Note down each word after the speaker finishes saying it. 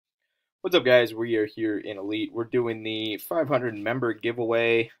What's up, guys? We are here in Elite. We're doing the 500 member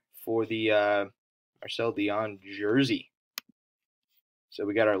giveaway for the Marcel Dionne jersey. So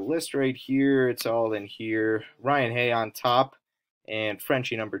we got our list right here. It's all in here. Ryan Hay on top and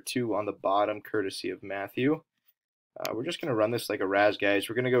Frenchie number 2 on the bottom, courtesy of Matthew. We're just going to run this like a Raz, guys.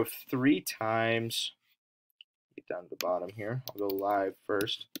 We're going to go 3 times. Get down to the bottom here. I'll go live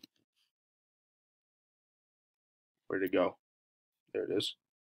first. Where'd it go? There it is.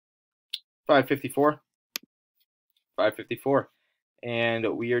 554. 554.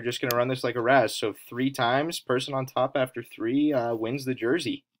 And we are just going to run this like a Raz. So 3 times, person on top after 3 wins the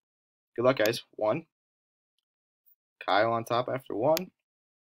jersey. Good luck, guys. 1. Kyle on top after 1.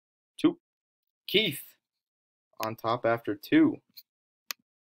 2. Keith on top after 2.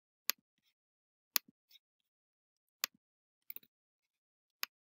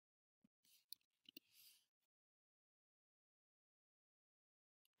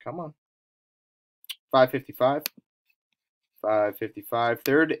 Come on. 555. 555.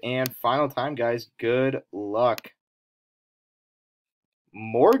 Third and final time, guys. Good luck.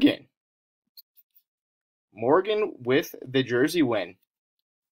 Morgan. Morgan with the jersey win.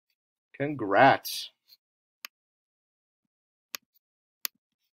 Congrats.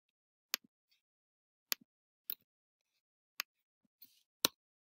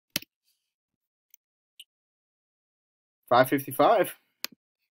 $555.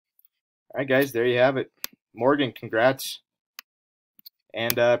 All right, guys, there you have it. Morgan, congrats.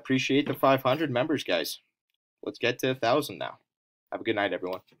 And appreciate the 500 members, guys. Let's get to 1,000 now. Have a good night,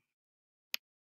 everyone.